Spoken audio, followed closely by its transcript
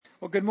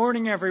Well, good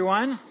morning,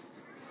 everyone.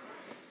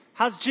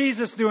 How's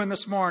Jesus doing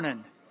this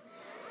morning?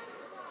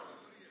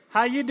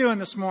 How you doing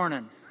this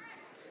morning?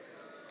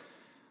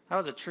 That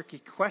was a tricky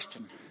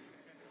question.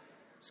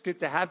 It's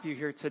good to have you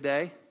here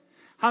today.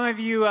 How many of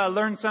you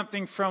learned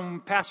something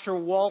from Pastor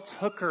Walt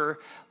Hooker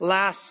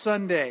last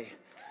Sunday?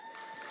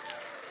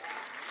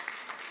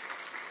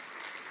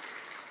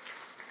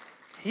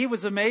 He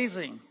was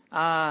amazing.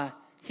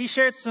 He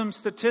shared some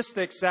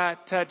statistics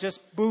that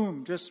just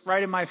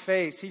right in my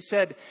face. He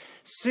said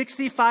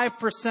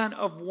 65%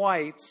 of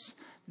whites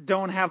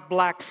don't have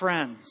black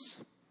friends.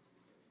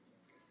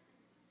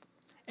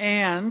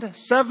 And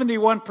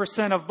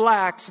 71% of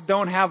blacks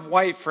don't have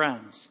white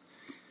friends.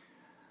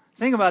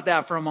 Think about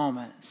that for a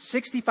moment.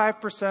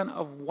 65%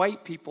 of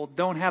white people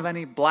don't have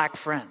any black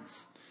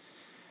friends.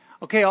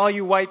 Okay, all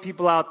you white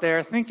people out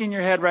there, think in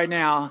your head right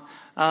now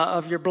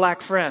of your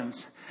black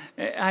friends.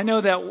 I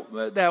know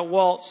that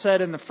Walt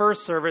said in the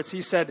first service,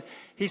 he said,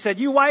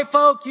 you white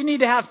folk, you need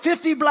to have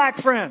 50 black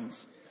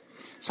friends.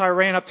 So I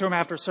ran up to him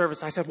after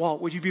service. I said, Walt,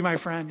 would you be my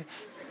friend?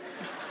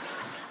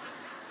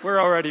 We're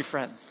already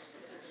friends.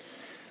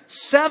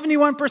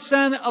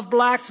 71% of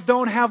blacks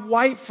don't have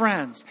white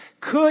friends.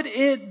 Could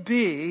it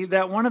be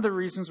that one of the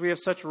reasons we have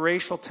such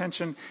racial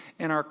tension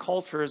in our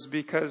culture is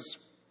because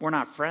we're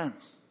not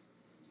friends?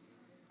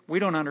 We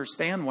don't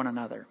understand one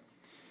another.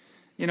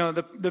 You know,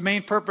 the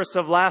main purpose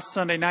of last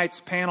Sunday night's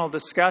panel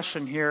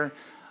discussion here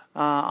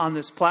on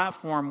this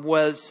platform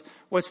was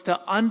to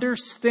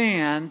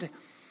understand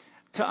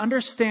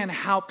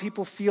how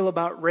people feel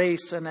about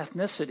race and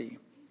ethnicity. It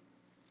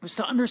was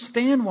to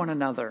understand one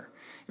another.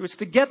 It was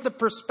to get the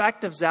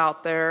perspectives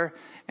out there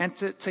and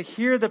to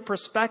hear the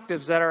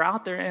perspectives that are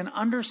out there and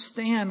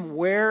understand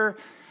where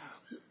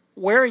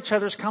each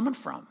other's coming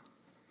from.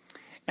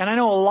 And I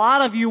know a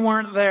lot of you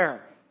weren't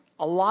there.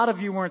 A lot of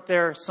you weren't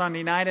there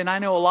Sunday night, and I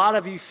know a lot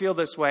of you feel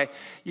this way.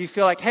 You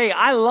feel like, hey,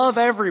 I love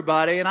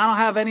everybody, and I don't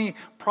have any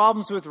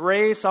problems with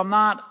race. I'm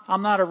not a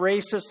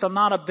racist. I'm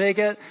not a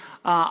bigot.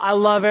 I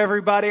love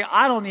everybody.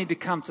 I don't need to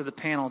come to the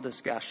panel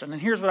discussion.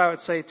 And here's what I would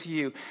say to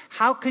you.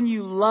 How can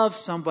you love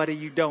somebody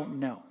you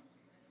don't know?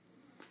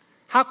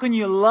 How can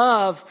you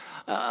love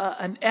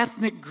an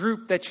ethnic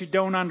group that you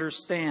don't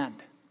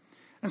understand?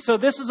 And so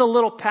this is a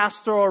little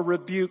pastoral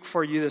rebuke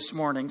for you this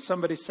morning.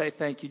 Somebody say,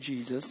 thank you,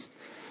 Jesus.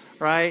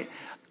 Right?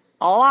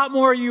 A lot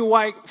more of you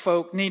white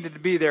folk needed to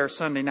be there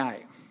Sunday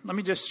night. Let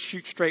me just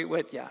shoot straight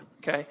with you.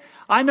 Okay?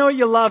 I know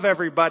you love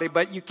everybody,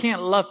 but you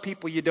can't love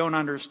people you don't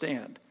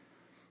understand.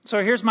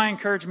 So here's my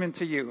encouragement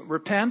to you.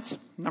 Repent,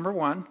 number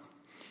one.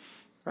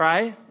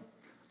 Right?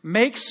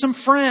 Make some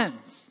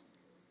friends.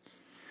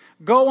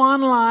 Go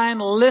online,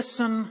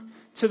 listen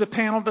to the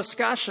panel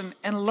discussion,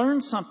 and learn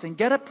something.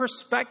 Get a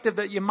perspective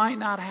that you might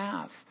not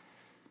have.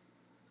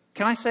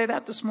 Can I say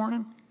that this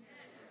morning?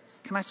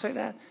 Can I say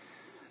that?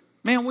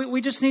 Man, we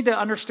just need to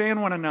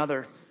understand one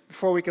another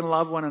before we can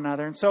love one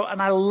another.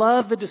 And I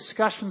love the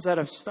discussions that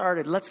have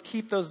started. Let's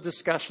keep those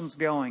discussions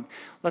going.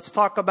 Let's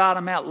talk about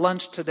them at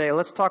lunch today.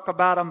 Let's talk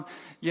about them,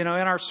 in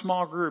our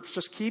small groups.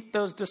 Just keep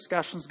those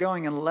discussions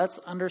going and let's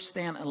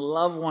understand and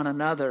love one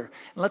another.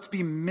 And let's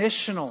be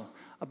missional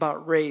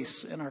about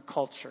race in our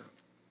culture.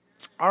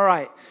 All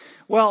right.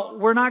 Well,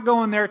 we're not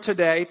going there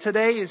today.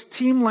 Today is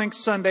Team Link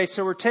Sunday,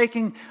 so we're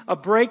taking a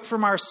break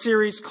from our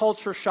series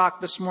Culture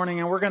Shock this morning,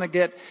 and we're going to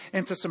get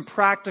into some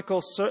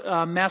practical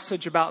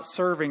message about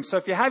serving. So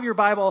if you have your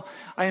Bible,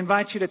 I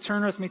invite you to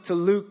turn with me to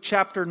Luke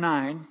chapter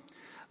 9.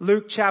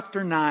 Luke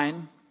chapter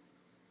 9.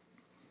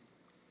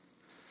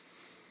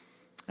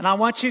 And I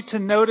want you to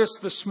notice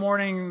this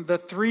morning the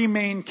three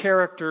main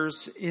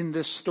characters in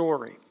this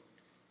story.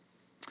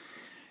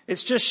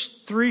 It's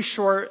just three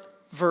short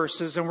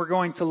verses, and we're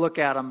going to look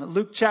at them.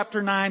 Luke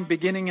chapter 9,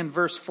 beginning in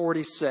verse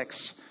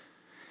 46.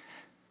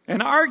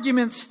 An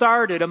argument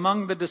started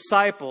among the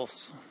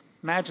disciples.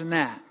 Imagine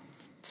that.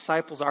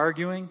 Disciples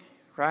arguing,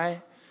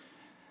 right?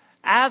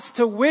 As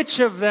to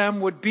which of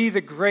them would be the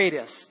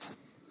greatest.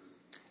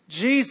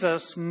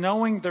 Jesus,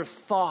 knowing their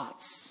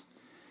thoughts,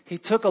 he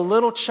took a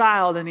little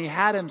child and he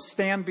had him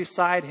stand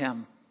beside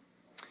him.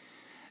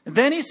 And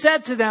then he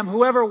said to them,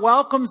 whoever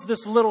welcomes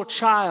this little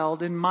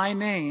child in my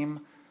name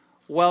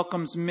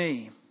welcomes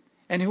me.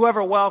 And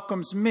whoever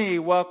welcomes me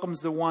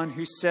welcomes the one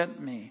who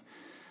sent me.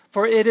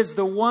 For it is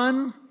the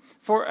one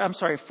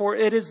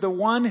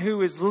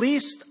who is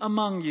least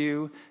among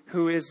you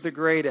who is the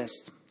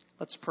greatest.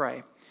 Let's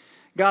pray.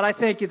 God, I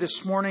thank you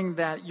this morning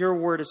that your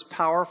word is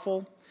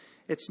powerful.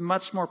 It's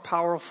much more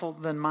powerful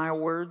than my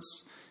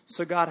words.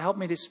 So God, help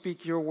me to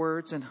speak your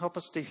words and help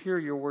us to hear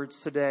your words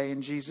today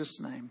in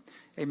Jesus' name.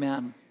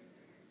 Amen.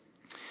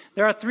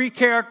 There are three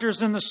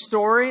characters in the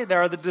story.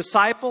 There are the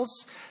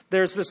disciples,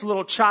 there's this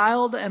little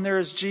child, and there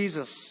is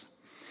Jesus.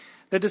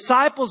 The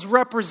disciples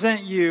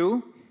represent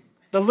you.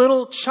 The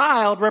little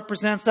child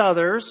represents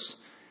others.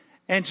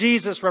 And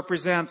Jesus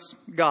represents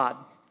God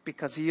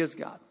because he is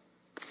God.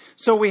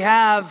 So we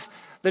have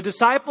the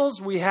disciples,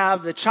 we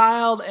have the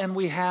child, and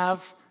we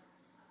have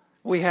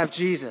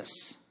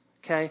Jesus.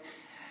 Okay?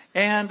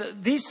 And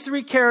these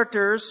three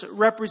characters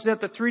represent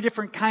the three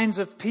different kinds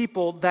of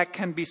people that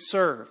can be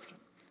served.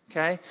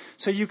 Okay?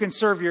 So you can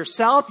serve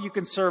yourself, you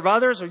can serve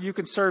others, or you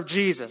can serve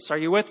Jesus. Are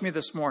you with me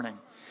this morning?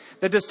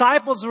 The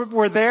disciples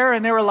were there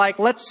and they were like,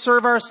 let's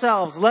serve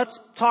ourselves.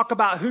 Let's talk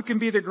about who can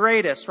be the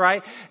greatest,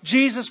 right?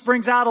 Jesus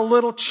brings out a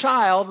little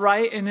child,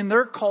 right? And in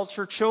their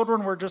culture,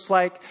 children were just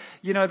like,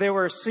 they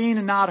were seen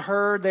and not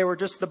heard. They were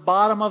just the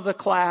bottom of the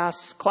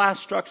class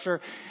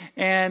structure.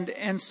 And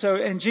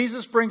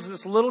Jesus brings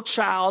this little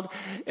child,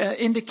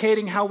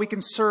 indicating how we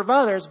can serve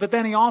others. But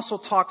then he also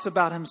talks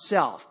about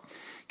himself.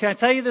 Can I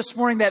tell you this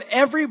morning that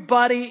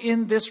everybody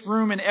in this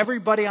room and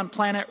everybody on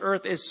planet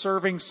Earth is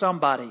serving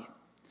somebody?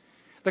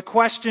 The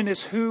question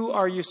is, who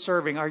are you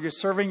serving? Are you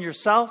serving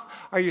yourself?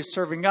 Are you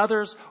serving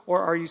others?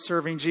 Or are you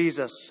serving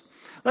Jesus?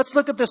 Let's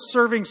look at the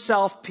serving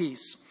self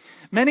piece.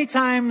 Many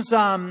times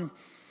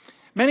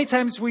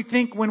we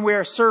think when we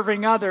are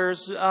serving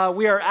others,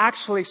 we are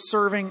actually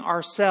serving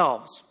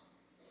ourselves.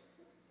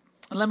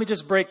 And let me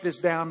just break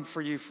this down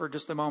for you for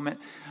just a moment.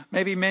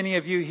 Maybe many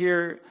of you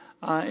here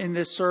in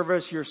this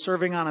service, you're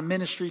serving on a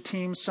ministry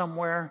team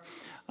somewhere.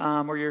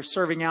 Or you're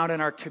serving out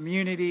in our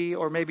community,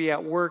 or maybe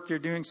at work you're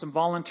doing some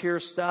volunteer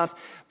stuff,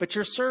 but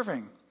you're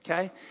serving,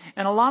 okay?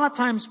 And a lot of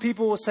times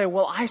people will say,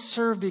 well, I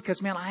serve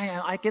because, man,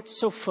 I get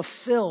so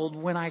fulfilled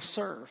when I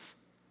serve.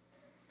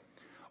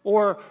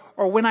 Or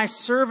when I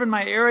serve in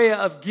my area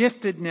of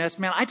giftedness,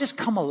 man, I just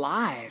come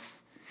alive.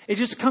 It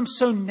just comes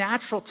so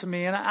natural to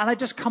me, and I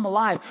just come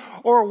alive.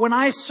 Or when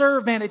I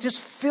serve, man, it just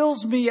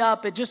fills me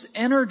up. It just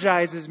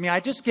energizes me.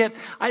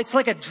 It's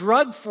like a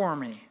drug for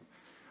me.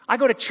 I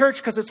go to church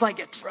because it's like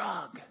a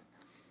drug.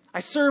 I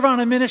serve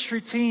on a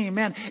ministry team.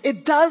 Man,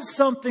 it does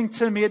something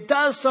to me. It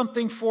does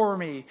something for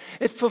me.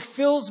 It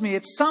fulfills me.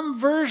 It's some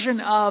version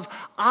of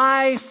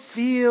I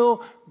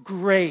feel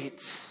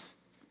great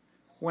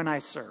when I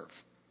serve.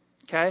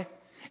 Okay?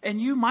 And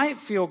you might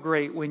feel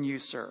great when you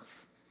serve.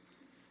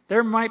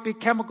 There might be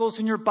chemicals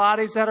in your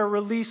bodies that are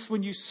released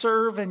when you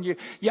serve and you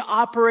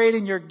operate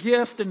in your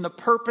gift and the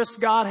purpose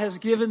God has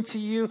given to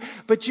you.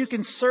 But you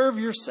can serve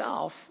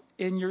yourself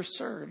in your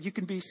serve. You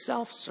can be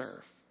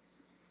self-serve.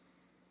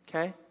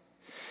 Okay?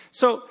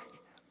 So,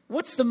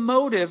 what's the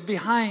motive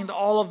behind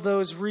all of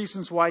those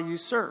reasons why you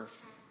serve?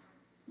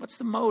 What's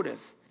the motive?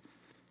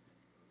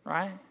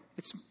 Right?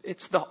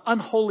 It's the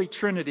unholy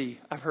trinity,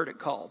 I've heard it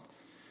called.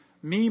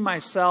 Me,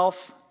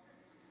 myself,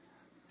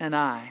 and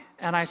I.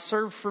 And I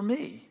serve for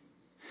me.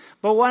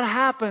 But what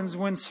happens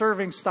when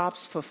serving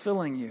stops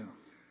fulfilling you?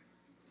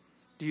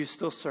 Do you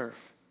still serve?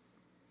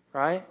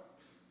 Right?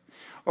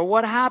 Or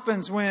what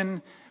happens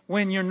when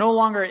you're no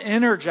longer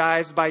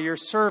energized by your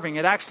serving?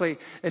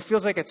 It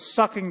feels like it's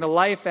sucking the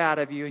life out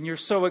of you and you're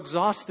so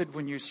exhausted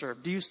when you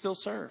serve. Do you still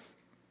serve?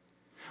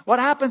 What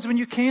happens when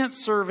you can't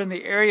serve in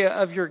the area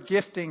of your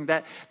gifting,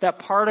 that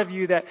part of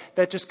you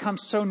that just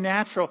comes so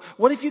natural?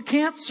 What if you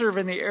can't serve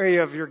in the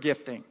area of your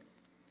gifting?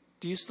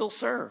 Do you still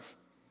serve?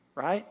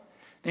 Right?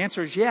 The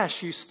answer is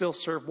yes, you still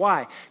serve.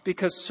 Why?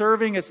 Because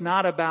serving is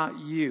not about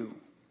you.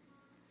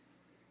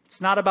 It's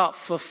not about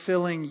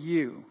fulfilling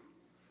you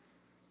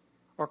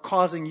or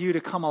causing you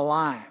to come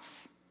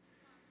alive.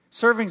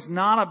 Serving's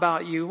not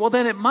about you. Well,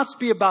 then it must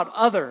be about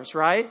others,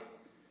 right?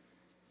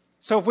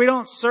 So if we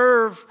don't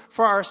serve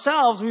for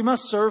ourselves, we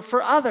must serve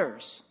for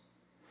others.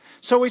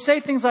 So we say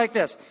things like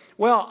this.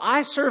 Well,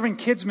 I serve in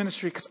kids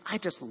ministry because I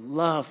just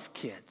love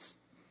kids.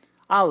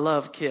 I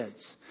love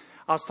kids.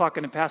 I was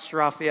talking to Pastor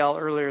Raphael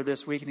earlier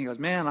this week, and he goes,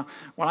 man,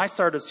 when I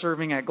started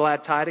serving at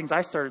Glad Tidings,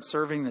 I started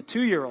serving the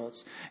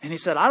 2-year-olds. And he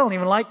said, I don't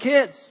even like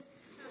kids.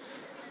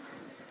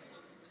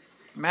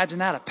 Imagine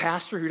that, a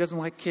pastor who doesn't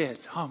like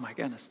kids. Oh, my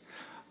goodness.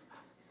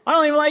 I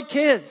don't even like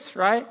kids,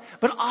 right?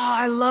 But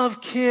I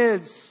love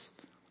kids.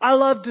 I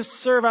love to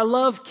serve. I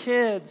love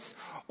kids.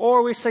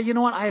 Or we say, you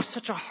know what? I have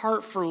such a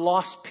heart for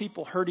lost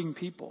people, hurting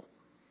people.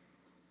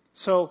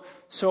 So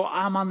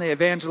I'm on the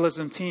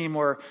evangelism team,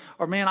 or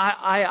man,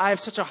 I have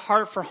such a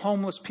heart for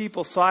homeless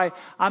people. So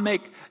I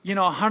make,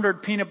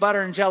 100 peanut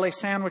butter and jelly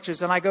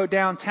sandwiches, and I go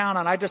downtown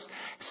and I just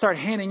start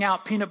handing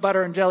out peanut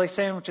butter and jelly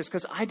sandwiches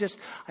because I just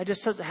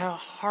have a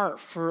heart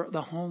for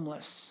the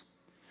homeless.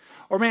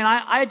 Or man,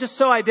 I just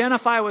so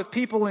identify with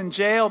people in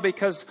jail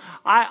because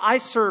I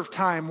served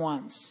time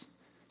once.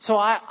 So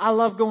I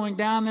love going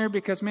down there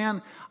because,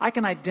 man, I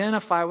can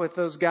identify with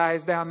those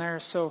guys down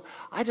there. So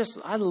I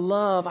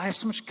have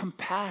so much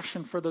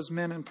compassion for those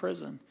men in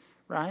prison,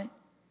 right?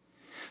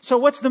 So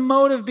what's the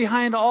motive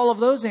behind all of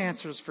those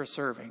answers for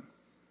serving?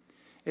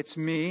 It's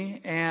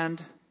me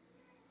and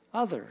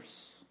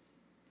others.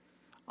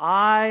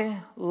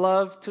 I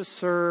love to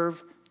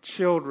serve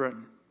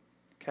children,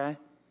 okay?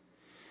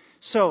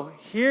 So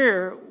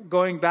here,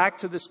 going back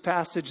to this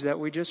passage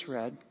that we just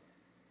read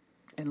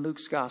in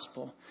Luke's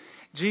gospel,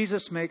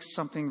 Jesus makes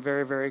something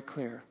very, very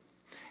clear.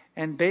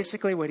 And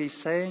basically what he's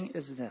saying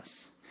is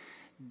this.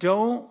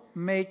 Don't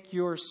make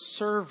your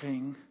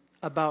serving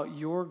about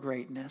your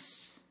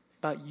greatness,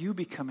 about you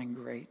becoming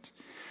great.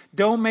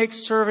 Don't make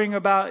serving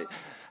about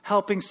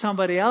helping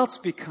somebody else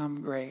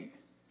become great.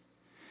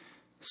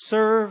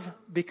 Serve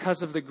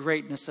because of the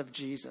greatness of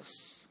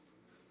Jesus.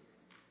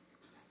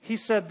 He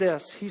said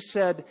this. He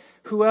said,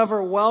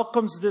 whoever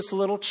welcomes this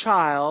little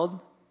child,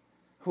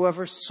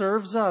 whoever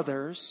serves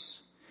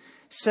others,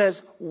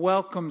 says,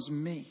 welcomes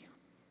me.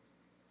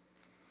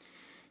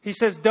 He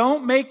says,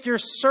 don't make your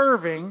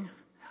serving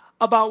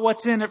about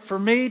what's in it for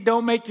me.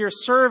 Don't make your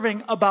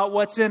serving about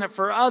what's in it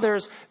for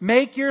others.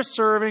 Make your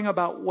serving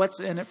about what's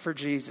in it for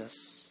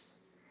Jesus.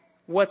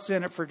 What's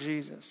in it for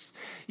Jesus?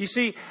 You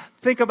see,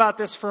 think about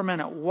this for a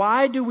minute.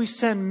 Why do we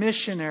send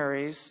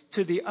missionaries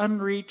to the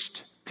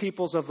unreached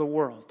peoples of the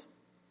world?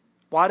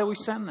 Why do we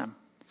send them?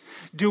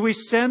 Do we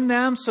send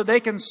them so they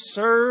can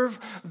serve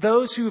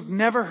those who've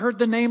never heard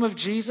the name of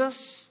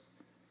Jesus?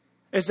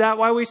 Is that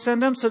why we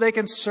send them? So they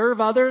can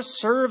serve others,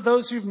 serve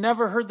those who've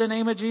never heard the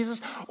name of Jesus?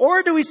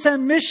 Or do we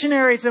send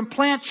missionaries and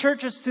plant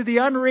churches to the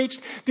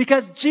unreached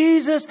because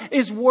Jesus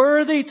is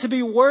worthy to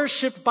be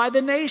worshiped by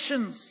the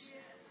nations?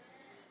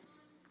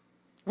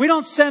 We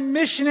don't send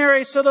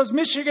missionaries so those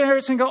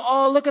missionaries can go,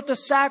 oh, look at the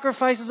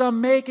sacrifices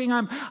I'm making.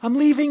 I'm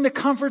leaving the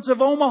comforts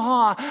of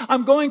Omaha.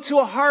 I'm going to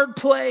a hard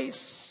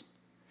place.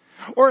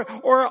 Or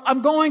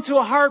I'm going to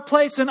a hard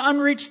place in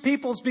unreached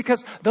peoples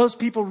because those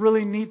people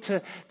really need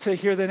to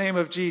hear the name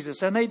of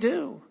Jesus. And they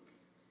do.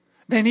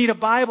 They need a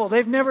Bible.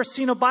 They've never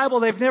seen a Bible.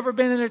 They've never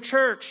been in a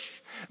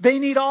church. They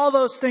need all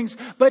those things.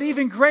 But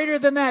even greater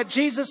than that,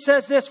 Jesus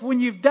says this, when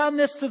you've done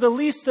this to the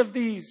least of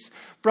these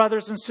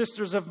brothers and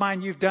sisters of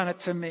mine, you've done it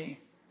to me.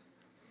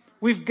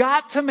 We've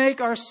got to make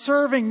our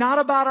serving not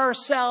about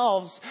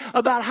ourselves,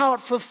 about how it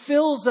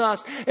fulfills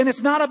us. And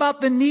it's not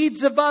about the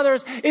needs of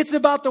others. It's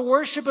about the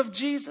worship of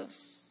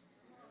Jesus.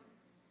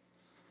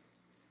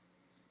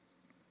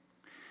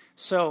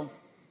 So,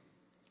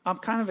 I'm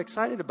kind of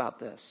excited about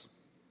this.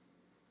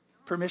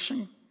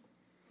 Permission?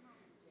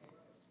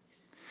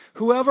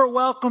 Whoever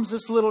welcomes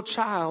this little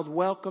child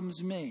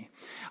welcomes me.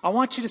 I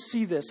want you to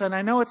see this. And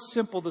I know it's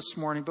simple this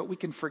morning, but we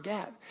can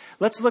forget.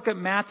 Let's look at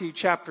Matthew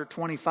chapter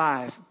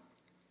 25.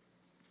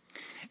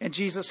 And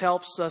Jesus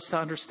helps us to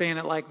understand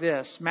it like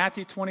this.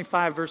 Matthew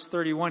 25, verse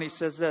 31, he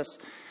says this.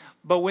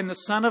 But when the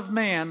Son of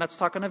Man, that's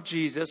talking of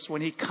Jesus,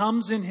 when he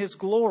comes in his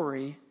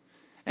glory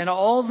and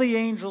all the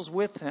angels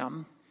with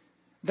him,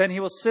 then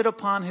he will sit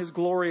upon his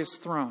glorious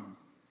throne.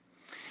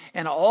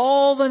 And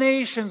all the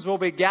nations will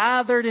be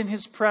gathered in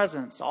his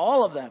presence,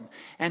 all of them.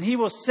 And he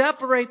will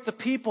separate the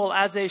people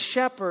as a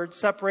shepherd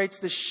separates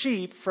the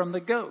sheep from the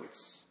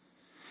goats.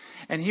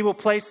 And he will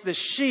place the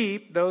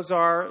sheep, those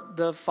are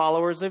the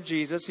followers of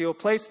Jesus, he will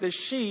place the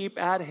sheep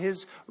at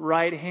his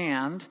right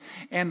hand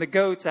and the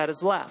goats at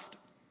his left.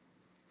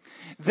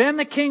 Then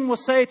the king will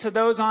say to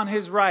those on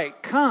his right,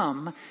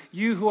 come,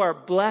 you who are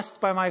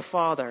blessed by my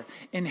Father,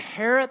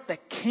 inherit the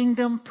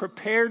kingdom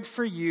prepared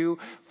for you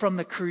from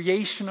the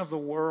creation of the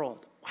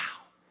world. Wow.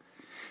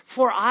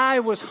 For I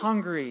was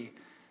hungry,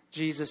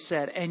 Jesus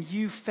said, and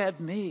you fed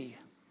me.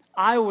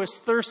 I was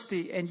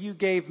thirsty and you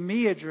gave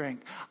me a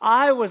drink.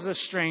 I was a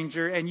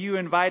stranger and you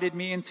invited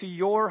me into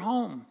your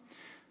home.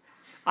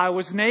 I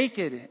was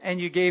naked and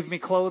you gave me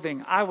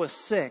clothing. I was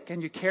sick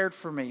and you cared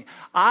for me.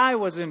 I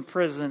was in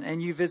prison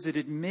and you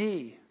visited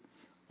me.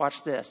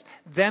 Watch this.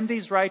 Then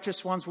these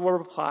righteous ones will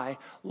reply,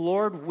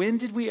 Lord, when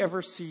did we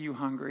ever see you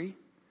hungry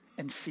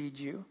and feed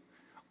you,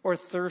 or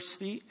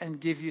thirsty and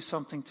give you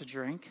something to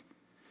drink,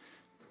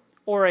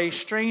 or a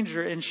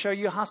stranger and show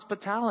you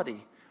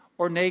hospitality,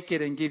 or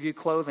naked and give you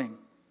clothing?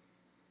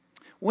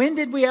 When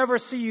did we ever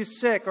see you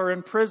sick or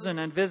in prison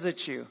and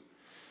visit you?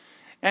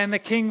 And the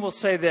king will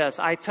say this,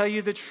 I tell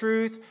you the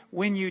truth,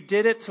 when you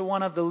did it to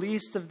one of the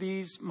least of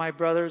these, my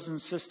brothers and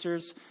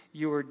sisters,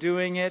 you were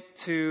doing it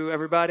to,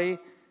 everybody,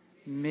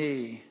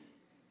 me.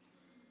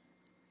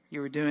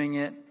 You were doing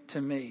it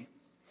to me.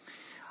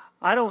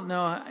 I don't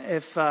know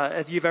if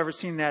you've ever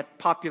seen that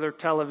popular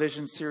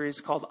television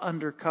series called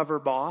Undercover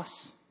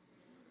Boss.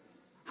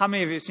 How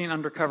many of you have seen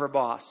Undercover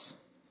Boss?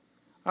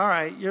 All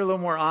right, you're a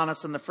little more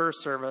honest than the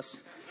first service.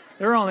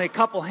 There were only a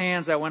couple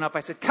hands that went up.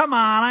 I said, come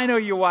on, I know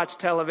you watch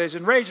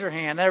television. Raise your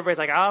hand. Everybody's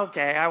like,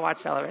 okay, I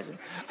watch television.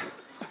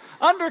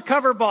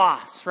 Undercover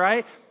Boss,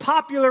 right?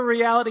 Popular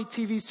reality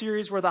TV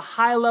series where the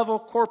high-level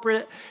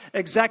corporate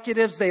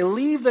executives, they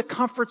leave the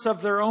comforts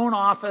of their own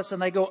office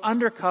and they go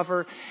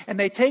undercover and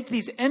they take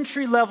these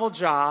entry-level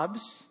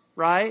jobs,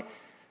 right?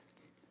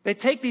 They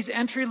take these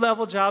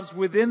entry-level jobs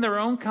within their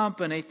own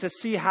company to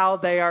see how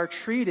they are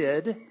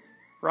treated,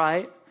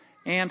 right?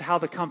 And how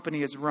the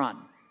company is run.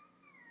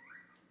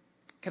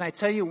 Can I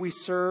tell you, we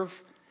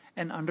serve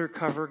an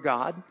undercover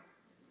God?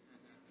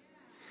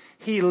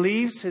 He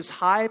leaves his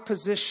high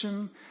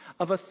position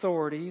of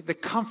authority, the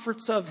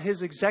comforts of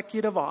his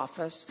executive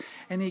office,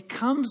 and he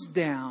comes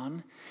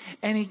down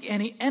and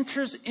he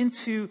enters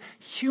into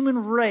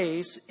human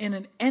race in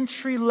an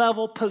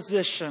entry-level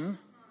position.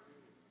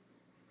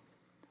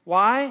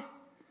 Why?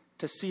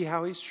 To see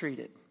how he's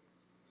treated.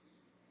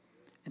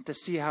 And to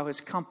see how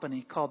his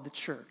company called the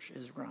church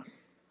is run.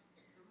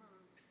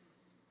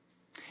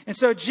 And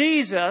so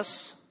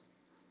Jesus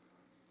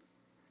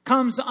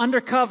comes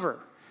undercover.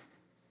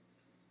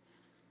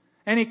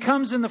 And he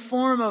comes in the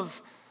form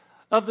of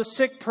of the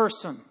sick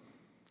person,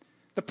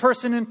 the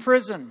person in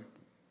prison,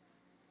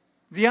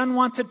 the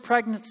unwanted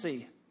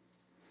pregnancy,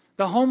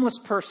 the homeless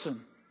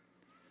person,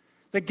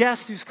 the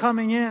guest who's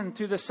coming in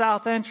through the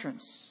south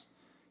entrance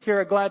here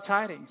at Glad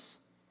Tidings.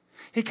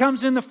 He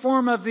comes in the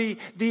form of the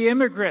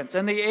immigrant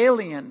and the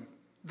alien,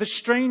 the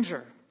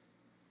stranger.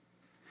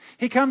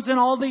 He comes in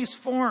all these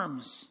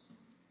forms.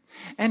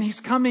 And he's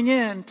coming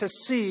in to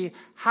see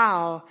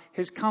how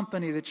his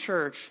company, the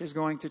church, is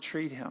going to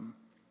treat him.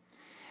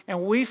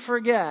 And we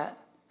forget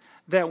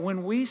that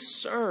when we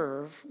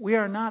serve, we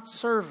are not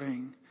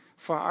serving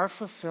for our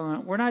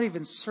fulfillment. We're not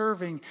even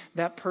serving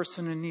that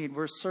person in need.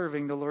 We're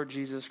serving the Lord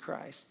Jesus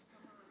Christ.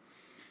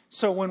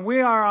 So when we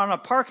are on a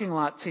parking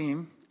lot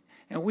team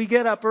and we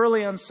get up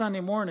early on Sunday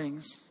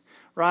mornings,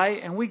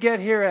 right? And we get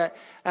here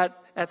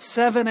at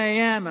 7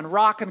 a.m. and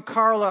Rock and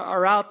Carla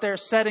are out there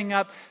setting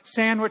up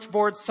sandwich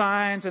board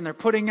signs and they're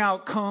putting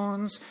out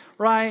cones,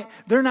 right?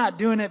 They're not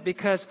doing it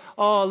because,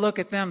 oh, look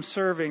at them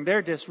serving.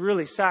 They're just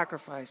really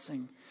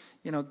sacrificing.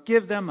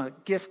 Give them a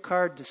gift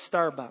card to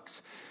Starbucks,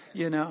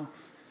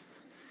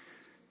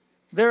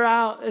 They're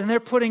out and they're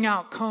putting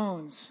out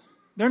cones.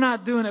 They're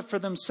not doing it for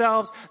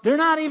themselves. They're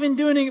not even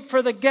doing it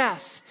for the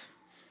guest.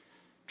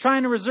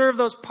 Trying to reserve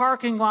those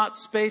parking lot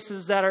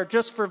spaces that are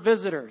just for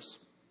visitors.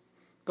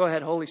 Go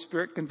ahead, Holy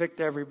Spirit, convict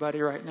everybody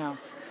right now.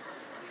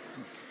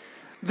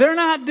 They're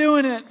not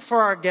doing it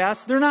for our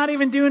guests. They're not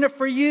even doing it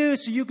for you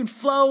so you can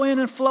flow in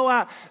and flow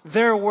out.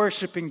 They're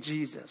worshiping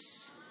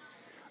Jesus.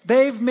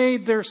 They've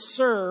made their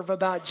serve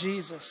about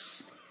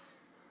Jesus.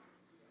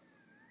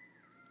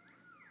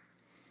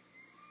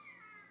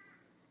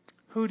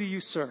 Who do you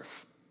serve?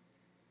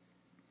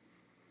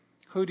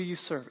 Who do you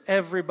serve?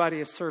 Everybody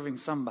is serving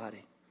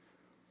somebody.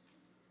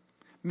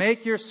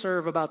 Make your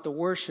serve about the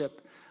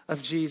worship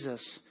of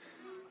Jesus.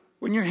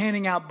 When you're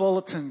handing out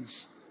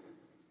bulletins,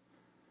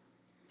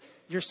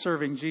 you're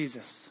serving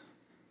Jesus.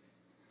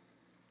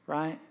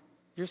 Right?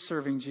 You're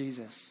serving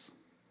Jesus.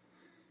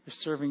 You're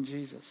serving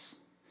Jesus.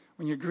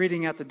 When you're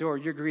greeting at the door,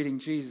 you're greeting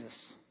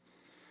Jesus.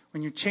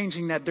 When you're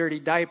changing that dirty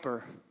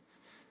diaper,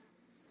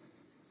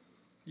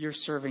 you're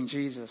serving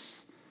Jesus.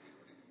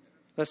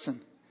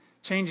 Listen,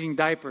 changing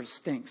diapers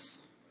stinks.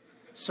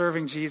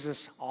 Serving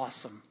Jesus,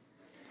 awesome.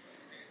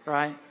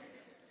 Right?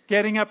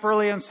 Getting up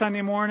early on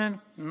Sunday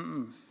morning?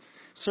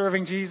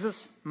 Serving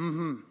Jesus?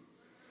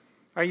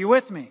 Are you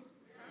with me?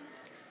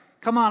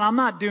 Come on, I'm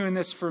not doing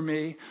this for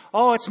me.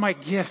 Oh, it's my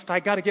gift. I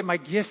got to get my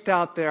gift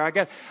out there. I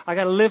got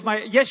to live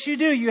my... Yes, you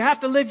do. You have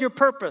to live your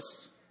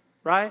purpose.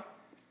 Right?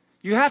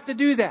 You have to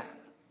do that.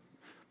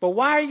 But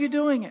why are you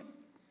doing it?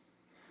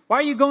 Why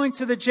are you going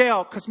to the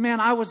jail? Because, man,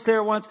 I was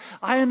there once.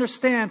 I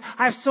understand.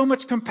 I have so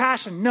much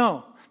compassion.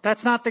 No,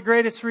 that's not the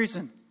greatest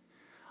reason.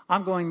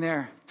 I'm going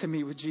there to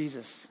meet with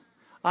Jesus.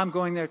 I'm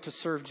going there to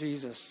serve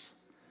Jesus.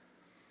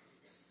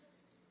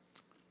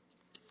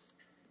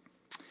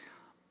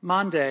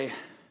 Monday,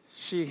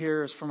 she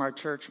here is from our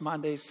church.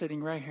 Monday's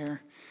sitting right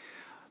here.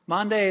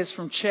 Monday is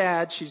from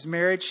Chad. She's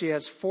married. She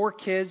has 4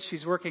 kids.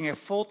 She's working a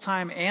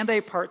full-time and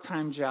a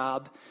part-time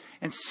job.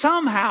 And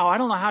somehow, I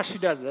don't know how she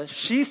does this,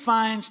 she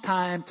finds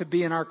time to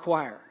be in our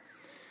choir.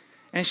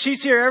 And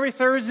she's here every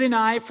Thursday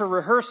night for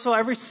rehearsal,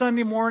 every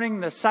Sunday morning,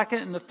 the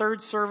second and the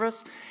third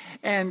service.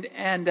 And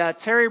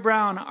Terry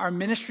Brown, our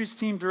ministries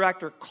team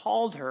director,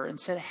 called her and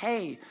said,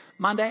 "Hey,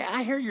 Monday,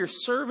 I hear you're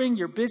serving,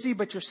 you're busy,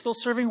 but you're still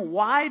serving.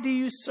 Why do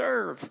you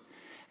serve?"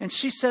 And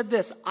she said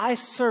this, "I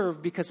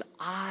serve because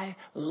I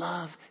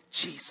love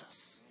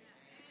Jesus."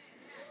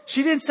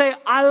 She didn't say,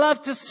 "I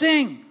love to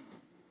sing.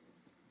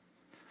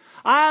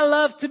 I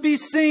love to be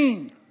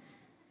seen."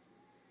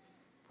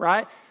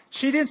 Right?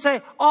 She didn't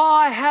say, "Oh,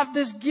 I have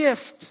this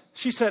gift."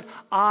 She said,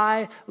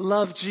 "I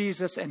love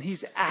Jesus and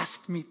He's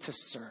asked me to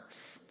serve."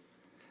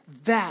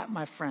 That,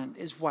 my friend,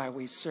 is why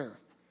we serve.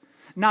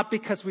 Not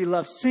because we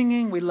love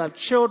singing, we love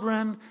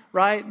children,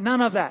 right?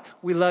 None of that.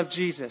 We love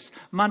Jesus.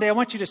 Monday, I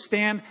want you to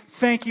stand.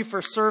 Thank you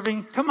for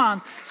serving. Come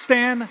on,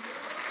 stand.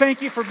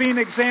 Thank you for being an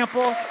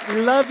example.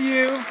 We love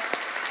you.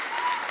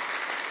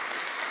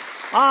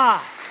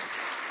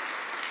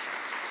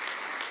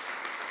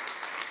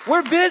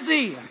 We're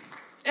busy.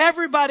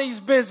 Everybody's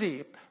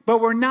busy. But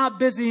we're not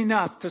busy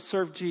enough to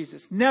serve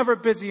Jesus. Never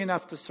busy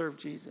enough to serve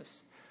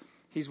Jesus.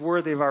 He's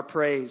worthy of our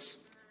praise.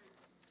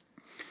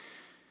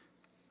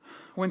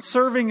 When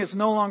serving is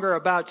no longer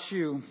about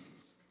you.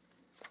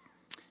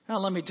 Now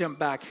let me jump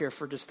back here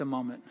for just a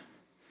moment.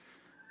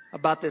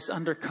 About this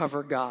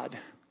undercover God.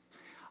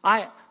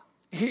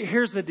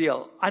 Here's the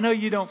deal. I know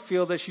you don't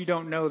feel this, you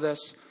don't know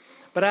this.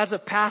 But as a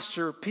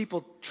pastor,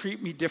 people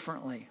treat me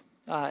differently.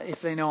 If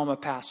they know I'm a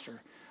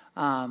pastor.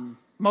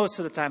 Most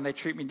of the time they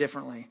treat me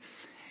differently.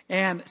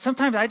 And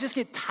sometimes I just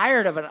get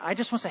tired of it. I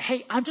just want to say,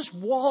 "Hey, I'm just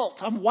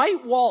Walt. I'm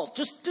white Walt.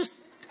 Just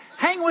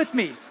hang with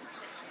me.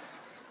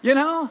 You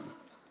know?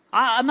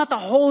 I'm not the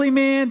holy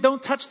man.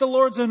 Don't touch the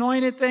Lord's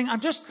anointed thing.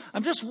 I'm just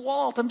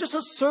Walt. I'm just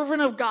a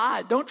servant of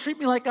God. Don't treat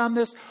me like I'm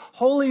this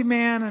holy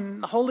man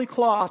and holy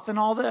cloth and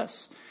all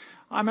this."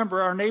 I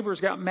remember our neighbors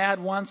got mad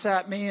once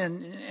at me,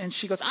 and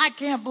she goes, I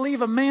can't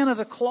believe a man of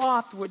the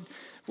cloth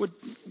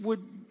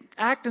would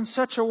act in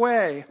such a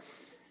way.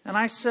 And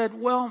I said,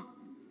 well,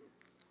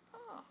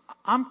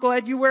 I'm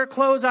glad you wear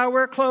clothes. I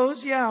wear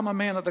clothes. Yeah, I'm a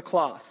man of the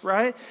cloth,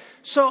 right?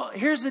 So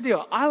here's the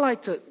deal. I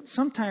like to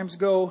sometimes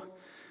go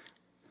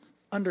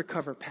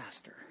undercover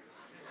pastor.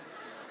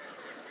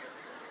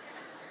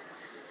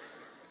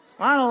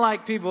 I don't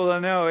like people to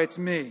know it's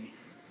me.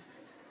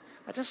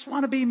 I just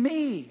want to be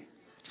me.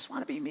 I just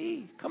want to be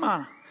me. Come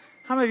on.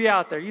 How many of you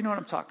out there, you know what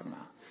I'm talking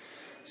about?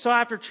 So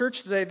after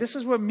church today, this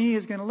is what me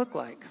is going to look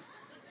like.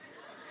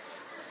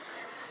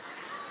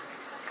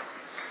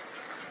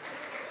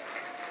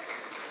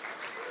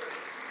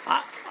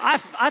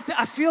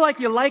 I feel like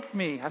you like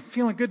me. I'm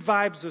feeling good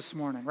vibes this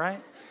morning,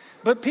 right?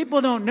 But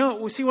people don't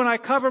know. See, when I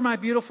cover my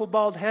beautiful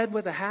bald head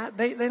with a hat,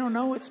 they don't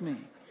know it's me.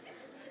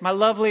 My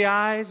lovely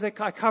eyes, I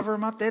cover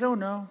them up. They don't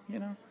know, you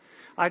know.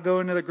 I go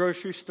into the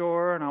grocery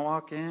store and I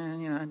walk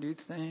in, you know, and do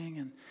the thing.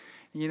 And,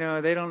 you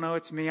know, they don't know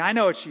it's me. I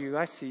know it's you.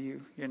 I see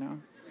you, you know.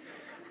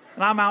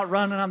 And I'm out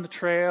running on the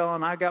trail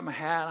and I got my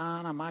hat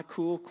on and my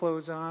cool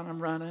clothes on. I'm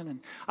running and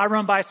I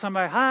run by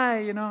somebody, hi,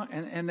 you know,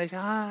 and they say,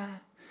 hi.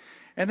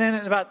 And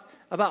then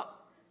about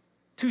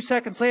 2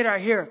 seconds later, I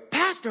hear,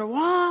 Pastor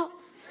Walt.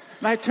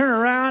 And I turn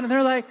around and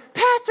they're like,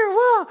 Pastor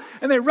Walt.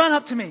 And they run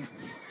up to me.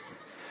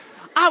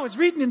 I was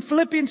reading in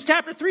Philippians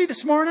chapter 3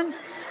 this morning.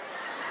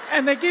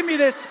 And they give me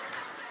this.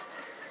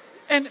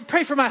 And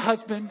pray for my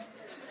husband.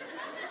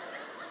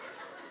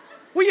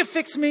 Will you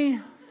fix me?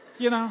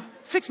 You know,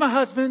 fix my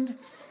husband.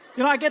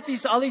 You know, I get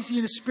all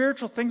these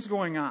spiritual things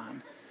going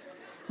on.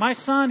 My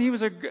son, he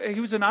was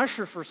an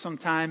usher for some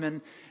time,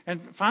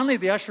 and finally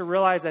the usher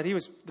realized that he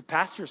was the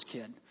pastor's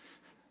kid.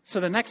 So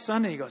the next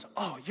Sunday he goes,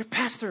 "Oh, you're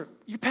Pastor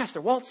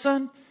Walt's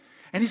son?"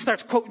 And he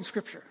starts quoting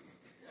scripture.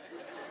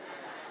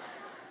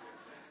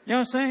 You know what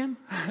I'm saying?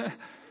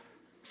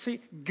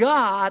 See,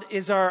 God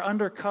is our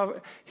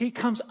undercover. He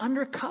comes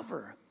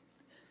undercover.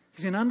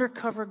 He's an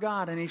undercover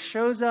God, and he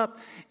shows up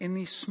in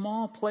these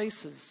small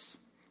places.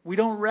 We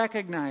don't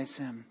recognize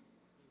him.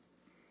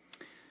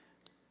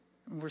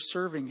 And we're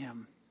serving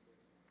him.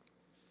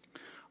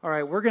 All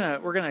right, we're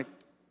gonna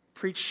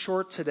preach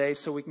short today,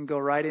 so we can go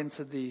right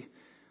into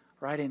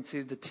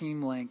the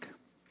team link.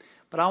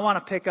 But I want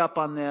to pick up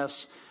on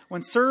this.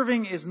 When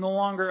serving is no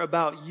longer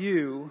about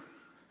you,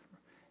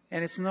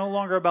 and it's no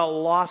longer about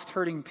lost,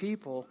 hurting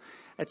people,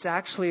 it's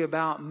actually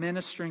about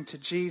ministering to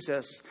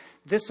Jesus.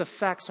 This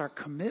affects our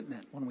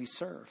commitment when we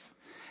serve.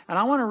 And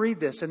I want to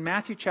read this in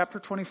Matthew chapter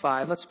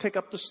 25. Let's pick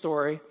up the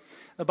story.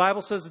 The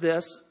Bible says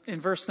this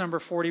in verse number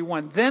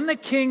 41. Then the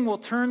king will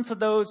turn to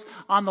those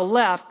on the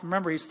left.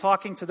 Remember, he's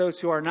talking to those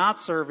who are not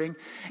serving.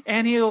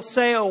 And he'll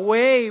say,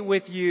 away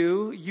with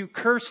you, you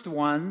cursed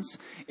ones,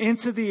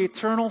 into the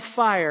eternal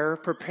fire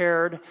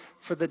prepared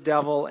for the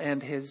devil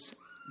and his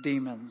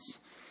demons.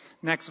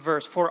 Next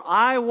verse. For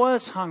I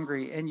was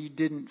hungry and you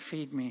didn't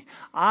feed me.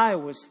 I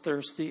was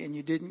thirsty and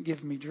you didn't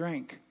give me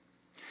drink.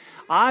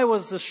 I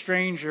was a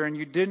stranger and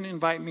you didn't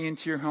invite me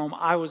into your home.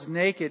 I was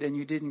naked and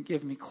you didn't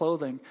give me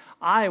clothing.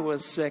 I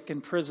was sick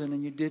in prison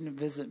and you didn't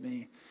visit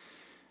me.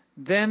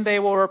 Then they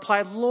will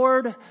reply,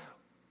 Lord,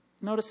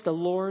 notice the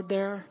Lord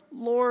there.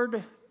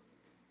 Lord,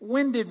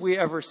 when did we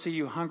ever see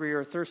you hungry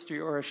or thirsty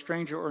or a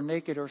stranger or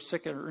naked or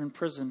sick or in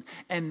prison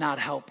and not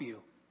help you?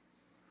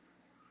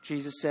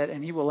 Jesus said,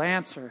 and he will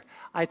answer,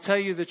 I tell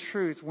you the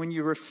truth, when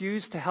you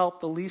refuse to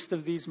help the least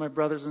of these, my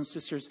brothers and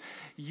sisters,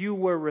 you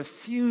were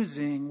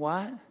refusing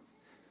what?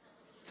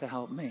 To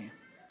help me.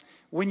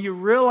 When you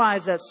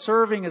realize that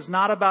serving is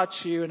not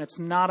about you and it's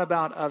not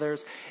about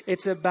others,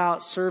 it's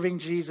about serving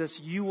Jesus,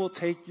 you will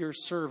take your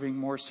serving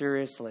more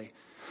seriously.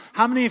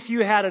 How many of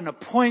you had an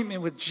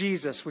appointment with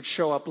Jesus would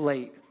show up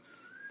late?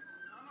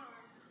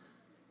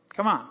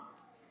 Come on.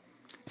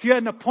 If you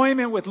had an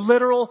appointment with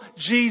literal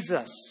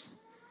Jesus,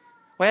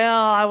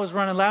 well, I was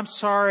running late. I'm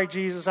sorry,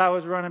 Jesus, I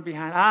was running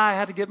behind. I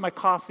had to get my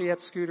coffee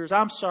at Scooters.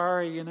 I'm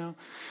sorry, you know.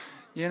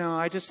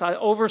 I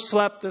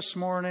overslept this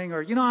morning,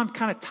 or, I'm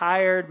kind of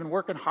tired, been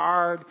working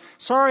hard.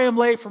 Sorry I'm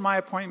late for my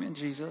appointment,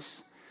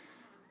 Jesus.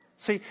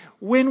 See,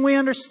 when we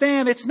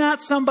understand it's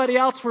not somebody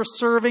else we're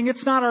serving,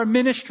 it's not our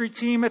ministry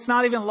team, it's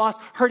not even lost,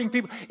 hurting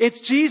people, it's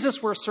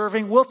Jesus we're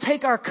serving, we'll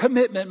take our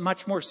commitment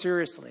much more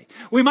seriously.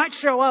 We might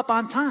show up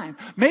on time,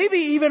 maybe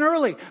even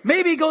early,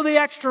 maybe go the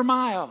extra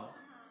mile.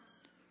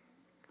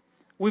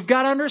 We've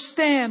got to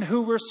understand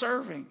who we're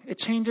serving. It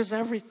changes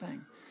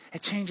everything.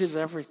 It changes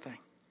everything.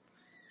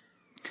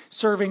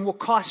 Serving will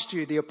cost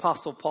you, the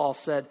Apostle Paul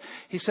said.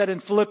 He said in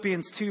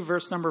Philippians 2,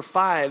 verse number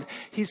 5,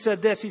 he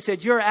said this, he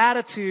said, your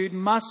attitude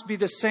must be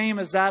the same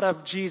as that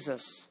of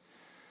Jesus.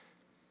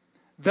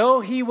 Though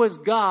he was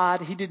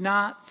God, he did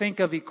not think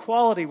of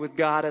equality with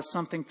God as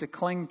something to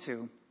cling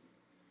to.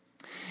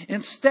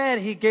 Instead,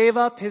 he gave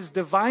up his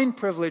divine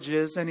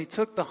privileges and he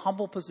took the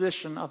humble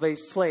position of a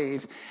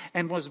slave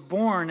and was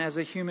born as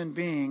a human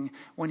being.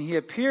 When he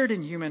appeared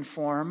in human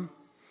form,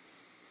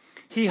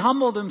 he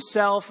humbled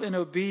himself in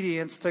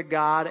obedience to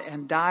God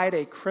and died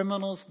a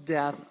criminal's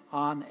death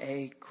on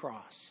a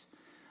cross.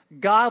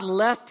 God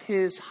left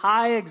his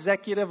high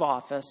executive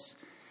office.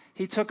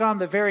 He took on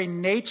the very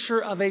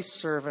nature of a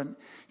servant.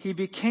 He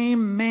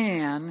became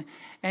man,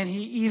 and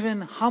he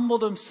even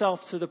humbled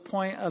himself to the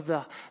point of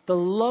the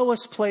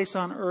lowest place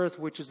on earth,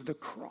 which is the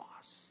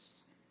cross.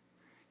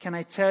 Can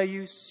I tell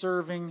you,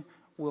 serving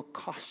will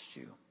cost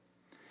you.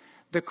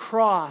 The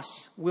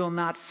cross will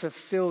not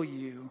fulfill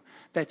you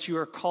that you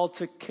are called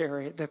to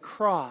carry. The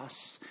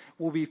cross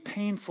will be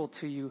painful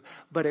to you,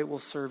 but it will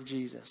serve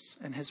Jesus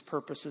and his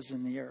purposes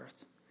in the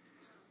earth.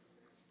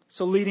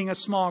 So leading a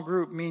small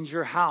group means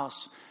your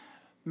house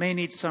may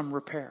need some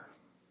repair.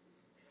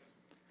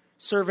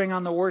 Serving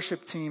on the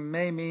worship team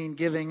may mean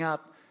giving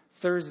up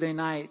Thursday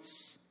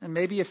nights and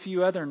maybe a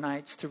few other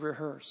nights to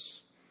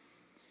rehearse.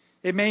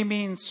 It may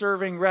mean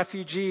serving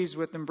refugees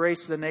with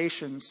Embrace the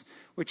Nations,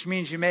 which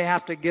means you may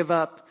have to give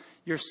up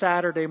your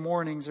Saturday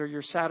mornings or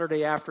your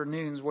Saturday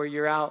afternoons where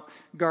you're out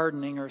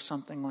gardening or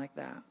something like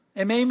that.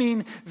 It may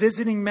mean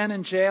visiting men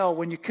in jail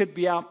when you could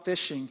be out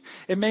fishing.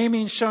 It may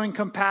mean showing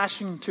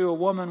compassion to a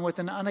woman with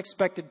an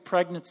unexpected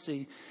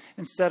pregnancy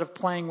instead of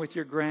playing with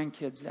your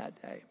grandkids that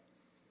day.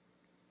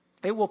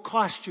 It will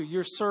cost you.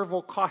 Your serve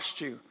will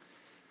cost you.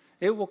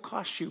 It will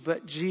cost you,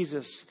 but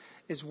Jesus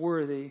is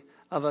worthy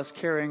of us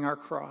carrying our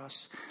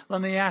cross.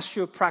 Let me ask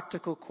you a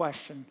practical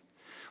question.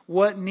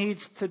 What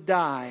needs to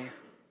die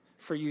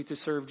for you to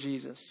serve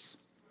Jesus?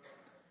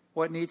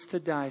 What needs to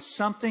die?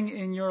 Something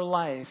in your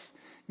life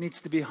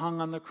needs to be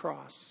hung on the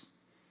cross.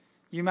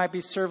 You might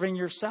be serving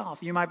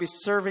yourself. You might be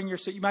serving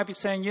yourself. You might be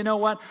saying, you know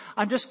what?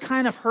 I'm just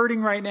kind of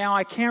hurting right now.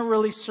 I can't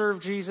really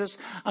serve Jesus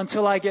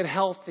until I get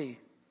healthy.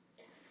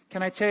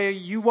 Can I tell you,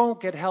 you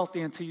won't get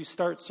healthy until you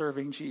start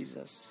serving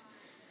Jesus.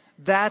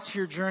 That's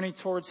your journey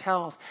towards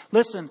health.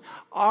 Listen,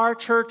 our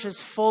church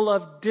is full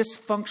of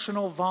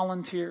dysfunctional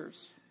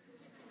volunteers.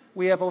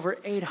 We have over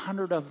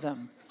 800 of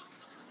them.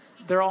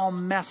 They're all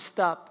messed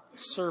up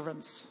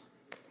servants.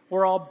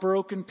 We're all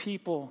broken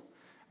people.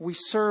 We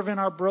serve in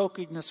our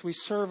brokenness. We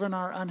serve in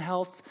our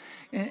unhealth.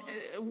 And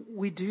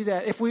we do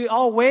that. If we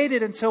all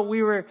waited until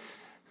we were,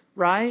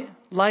 right,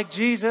 like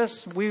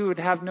Jesus, we would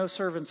have no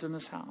servants in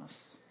this house.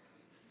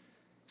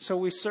 So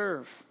we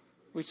serve.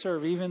 We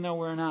serve even though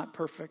we're not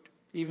perfect,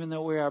 even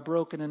though we are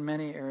broken in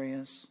many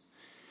areas.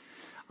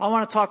 I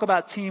want to talk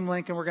about Team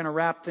Link, and we're going to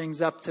wrap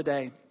things up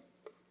today.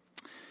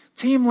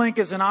 Team Link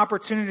is an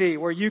opportunity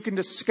where you can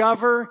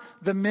discover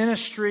the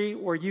ministry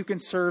where you can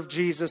serve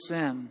Jesus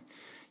in.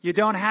 You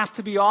don't have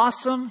to be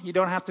awesome. You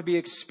don't have to be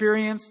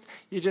experienced.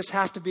 You just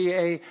have to be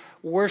a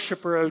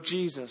worshiper of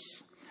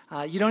Jesus.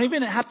 You don't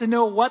even have to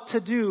know what to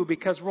do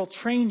because we'll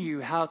train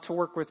you how to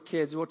work with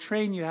kids. We'll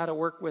train you how to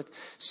work with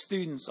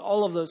students,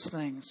 all of those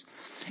things.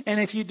 And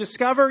if you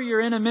discover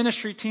you're in a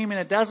ministry team and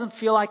it doesn't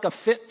feel like a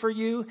fit for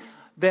you,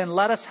 then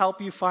let us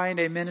help you find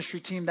a ministry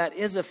team that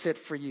is a fit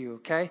for you,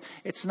 okay?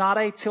 It's not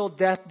a till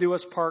death do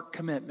us part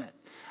commitment.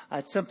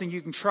 It's something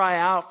you can try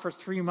out for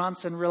 3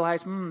 months and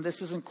realize,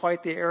 this isn't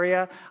quite the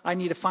area. I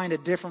need to find a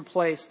different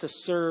place to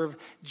serve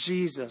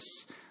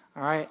Jesus.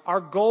 All right.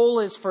 Our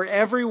goal is for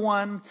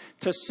everyone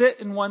to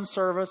sit in one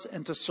service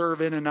and to serve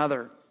in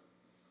another.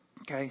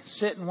 Okay.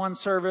 Sit in one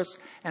service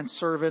and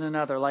serve in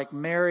another, like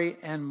Mary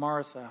and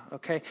Martha.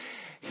 Okay.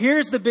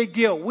 Here's the big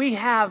deal.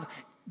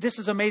 This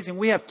is amazing.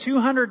 We have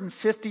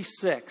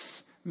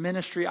 256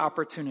 ministry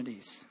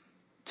opportunities.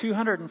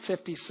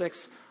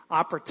 256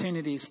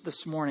 opportunities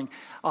this morning.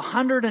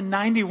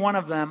 191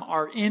 of them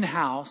are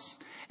in-house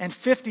and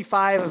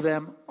 55 of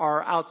them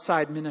are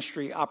outside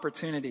ministry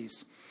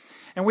opportunities.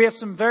 And we have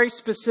some very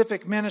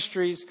specific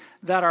ministries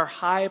that are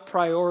high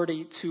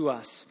priority to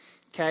us.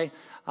 Okay.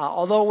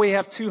 Although we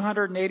have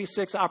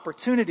 286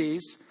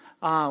 opportunities,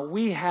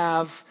 we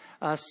have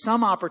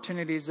some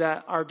opportunities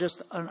that are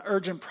just an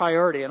urgent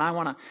priority. And I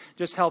want to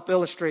just help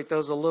illustrate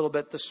those a little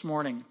bit this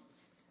morning.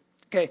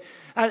 Okay.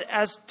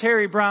 As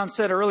Terry Brown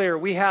said earlier,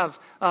 we have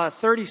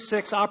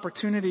 36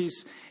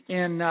 opportunities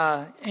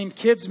in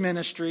kids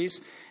ministries.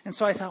 And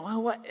so I thought,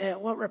 well,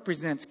 what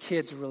represents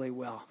kids really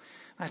well?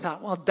 I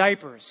thought, well,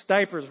 diapers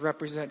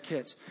represent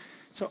kids.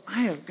 So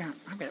I've got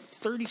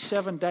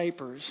 37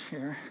 diapers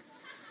here.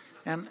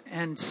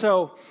 And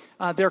so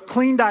they're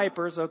clean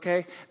diapers,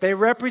 okay? They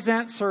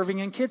represent serving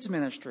in kids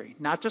ministry,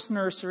 not just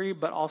nursery,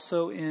 but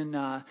also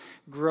in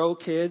Grow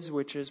Kids,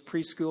 which is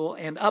preschool,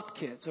 and Up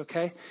Kids,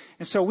 okay?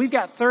 And so we've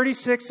got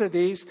 36 of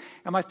these.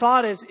 And my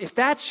thought is, if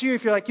that's you,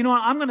 if you're like, you know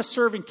what, I'm going to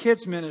serve in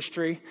kids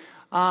ministry,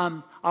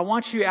 I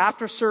want you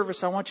after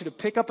service, I want you to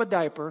pick up a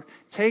diaper,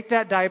 take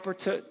that diaper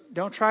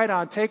don't try it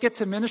on, take it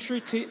to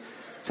ministry,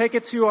 take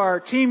it to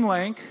our Team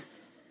Link.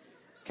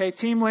 Okay,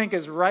 Team Link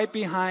is right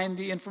behind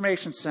the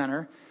information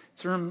center.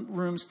 It's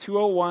rooms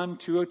 201,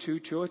 202,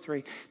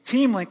 203.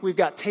 Team Link, we've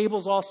got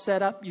tables all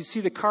set up. You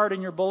see the card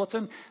in your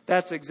bulletin?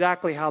 That's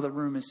exactly how the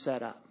room is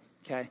set up.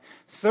 Okay,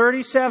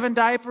 37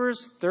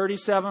 diapers,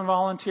 37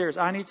 volunteers.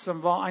 I need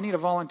a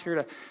volunteer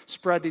to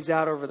spread these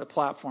out over the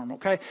platform.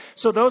 Okay,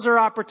 so those are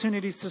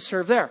opportunities to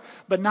serve there,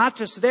 but not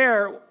just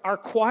there. Our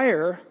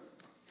choir,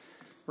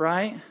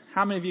 right?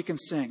 How many of you can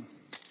sing?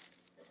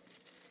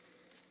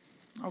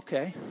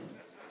 Okay,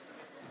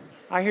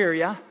 I hear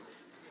ya.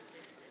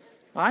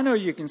 I know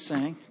you can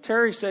sing.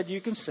 Terry said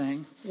you can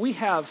sing. We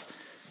have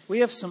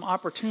some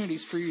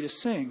opportunities for you to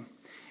sing.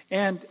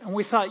 And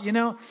we thought,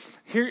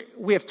 here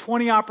we have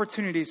 20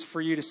 opportunities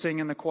for you to sing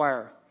in the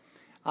choir.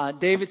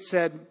 David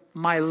said,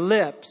 my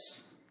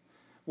lips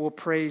will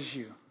praise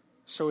you.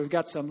 So we've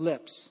got some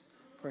lips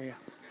for you.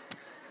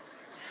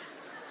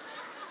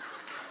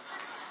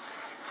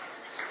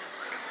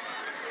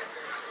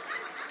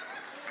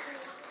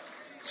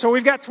 So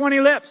we've got 20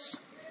 lips.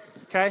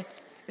 Okay?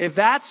 If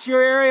that's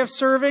your area of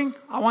serving,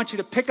 I want you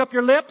to pick up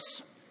your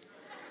lips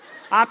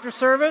after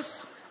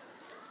service.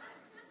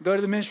 Go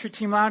to the ministry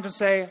team lounge and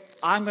say,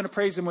 I'm going to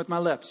praise him with my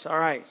lips. All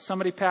right.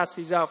 Somebody pass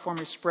these out for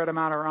me. Spread them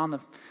out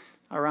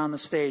around the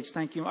stage.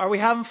 Thank you. Are we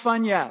having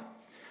fun yet?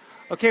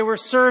 Okay. We're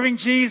serving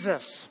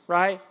Jesus,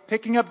 right?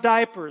 Picking up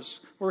diapers.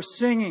 We're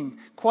singing,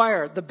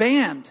 choir, the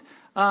band.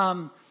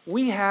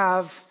 We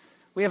have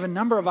a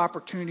number of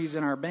opportunities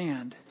in our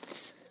band.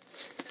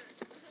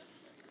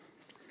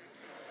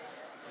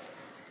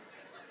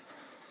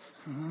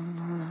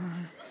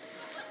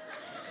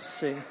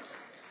 See,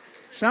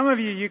 some of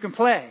you can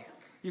play.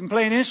 You can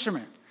play an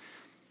instrument.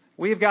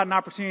 We've got an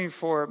opportunity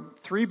for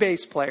 3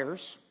 bass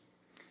players,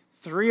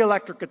 3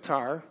 electric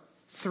guitar,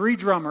 3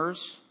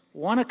 drummers,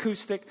 1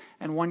 acoustic,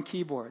 and 1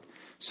 keyboard.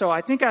 So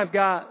I think I've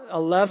got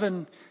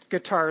 11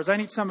 guitars. I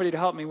need somebody to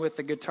help me with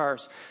the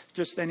guitars.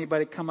 Just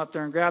anybody come up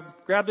there and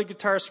grab the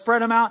guitars,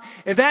 spread them out.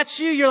 If that's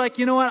you, you're like,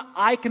 you know what?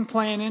 I can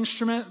play an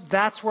instrument.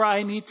 That's where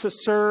I need to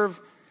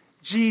serve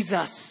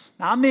Jesus.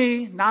 Not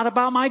me, not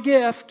about my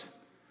gift,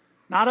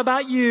 not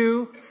about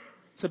you.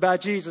 It's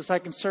about Jesus. I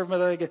can serve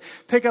with it.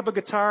 Pick up a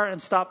guitar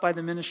and stop by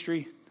the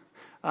ministry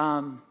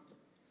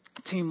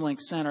Team Link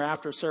Center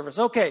after service.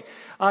 Okay,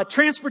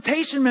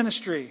 transportation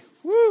ministry.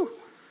 Woo!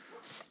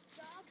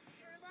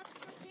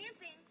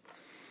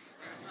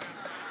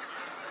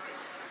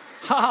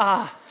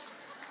 Ha!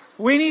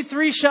 We need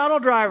 3 shuttle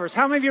drivers.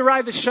 How many of you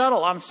ride the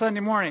shuttle on Sunday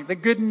morning? The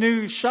Good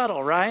News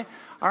shuttle, right?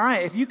 All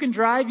right. If you can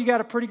drive, you got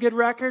a pretty good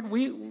record.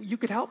 You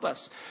could help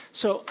us.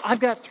 So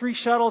I've got 3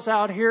 shuttles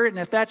out here. And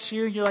if that's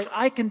you, you're like,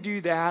 I can do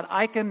that.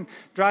 I can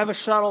drive a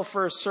shuttle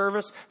for a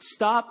service.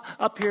 Stop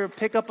up here,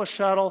 pick up a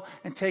shuttle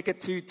and take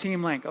it to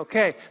Team Link.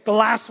 Okay. The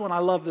last one. I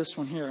love this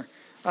one here.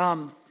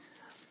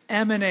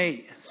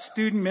 Emanate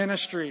Student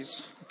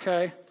Ministries.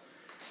 Okay.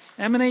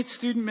 Emanate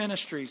Student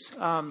Ministries.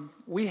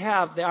 We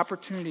have the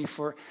opportunity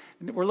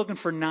we're looking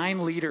for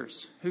 9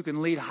 leaders who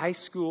can lead high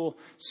school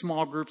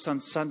small groups on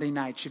Sunday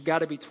nights. You've got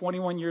to be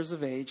 21 years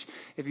of age.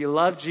 If you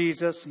love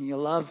Jesus and you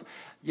love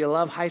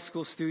high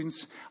school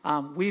students,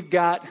 we've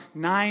got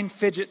 9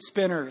 fidget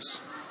spinners.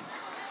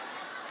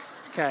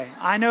 Okay.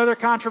 I know they're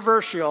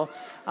controversial,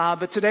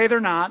 but today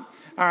they're not.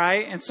 All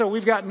right. And so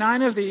we've got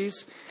 9 of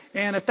these.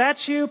 And if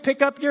that's you,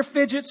 pick up your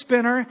fidget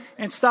spinner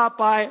and stop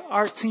by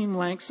our Team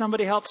Link.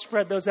 Somebody help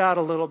spread those out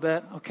a little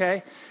bit,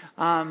 okay?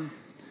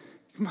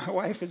 My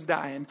wife is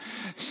dying.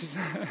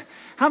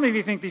 How many of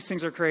you think these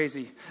things are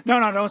crazy? No,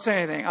 don't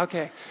say anything.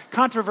 Okay.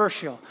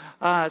 Controversial.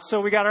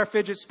 So we got our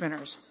fidget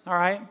spinners, all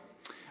right?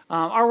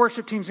 Our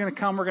worship team's going to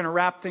come. We're going to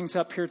wrap things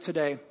up here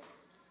today.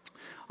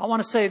 I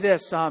want to say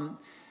this.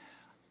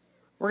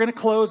 We're going to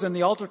close, and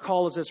the altar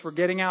call is this. We're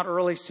getting out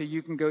early so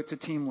you can go to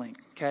Team Link,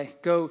 okay?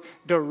 Go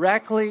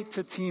directly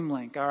to Team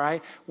Link, all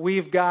right?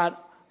 We've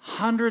got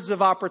hundreds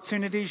of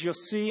opportunities you'll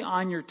see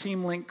on your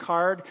Team Link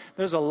card.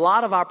 There's a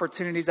lot of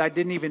opportunities I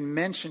didn't even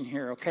mention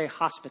here, okay?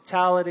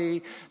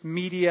 Hospitality,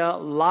 media, a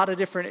lot of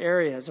different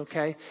areas,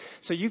 okay?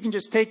 So you can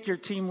just take your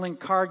Team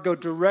Link card, go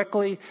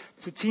directly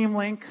to Team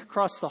Link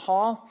across the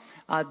hall.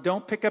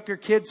 Don't pick up your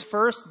kids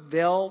first.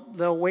 They'll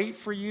wait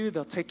for you.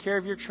 They'll take care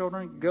of your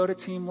children. Go to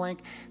Team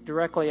Link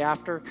directly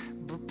after.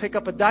 Pick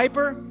up a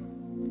diaper,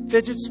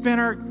 fidget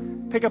spinner,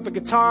 pick up a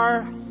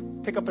guitar,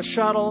 pick up a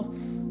shuttle.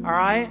 All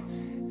right?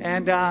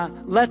 And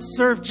let's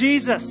serve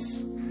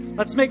Jesus.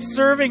 Let's make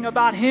serving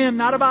about Him,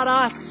 not about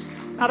us,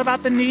 not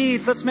about the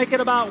needs. Let's make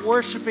it about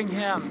worshiping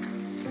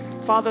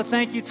Him. Father,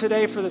 thank you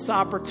today for this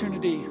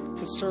opportunity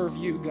to serve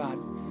you, God.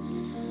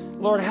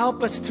 Lord,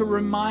 help us to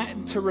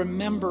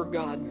remember,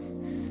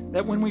 God,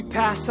 that when we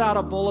pass out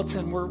a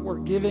bulletin, we're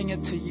giving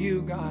it to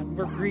you, God.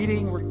 We're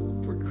greeting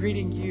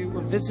you.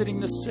 We're visiting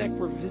the sick.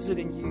 We're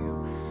visiting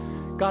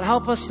you. God,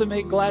 help us to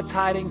make glad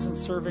tidings and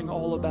serving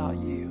all about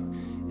you.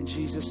 In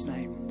Jesus'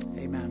 name,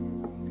 amen.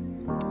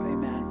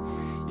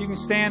 Amen. You can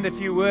stand if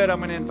you would. I'm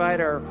going to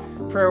invite our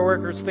prayer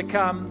workers to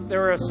come.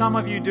 There are some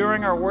of you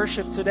during our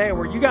worship today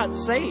where you got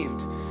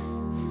saved.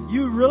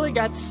 You really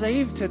got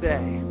saved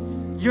today.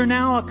 You're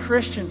now a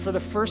Christian for the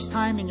first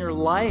time in your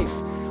life.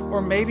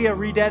 Or maybe a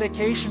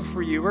rededication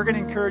for you. We're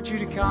going to encourage you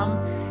to come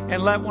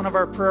and let one of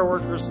our prayer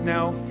workers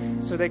know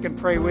so they can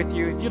pray with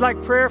you. If you'd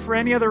like prayer for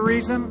any other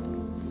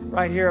reason,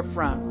 right here up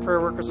front, prayer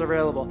workers are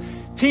available.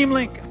 Team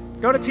Link,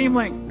 go to Team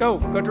Link. Go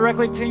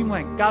directly to Team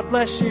Link. God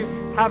bless you.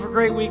 Have a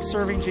great week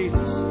serving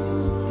Jesus.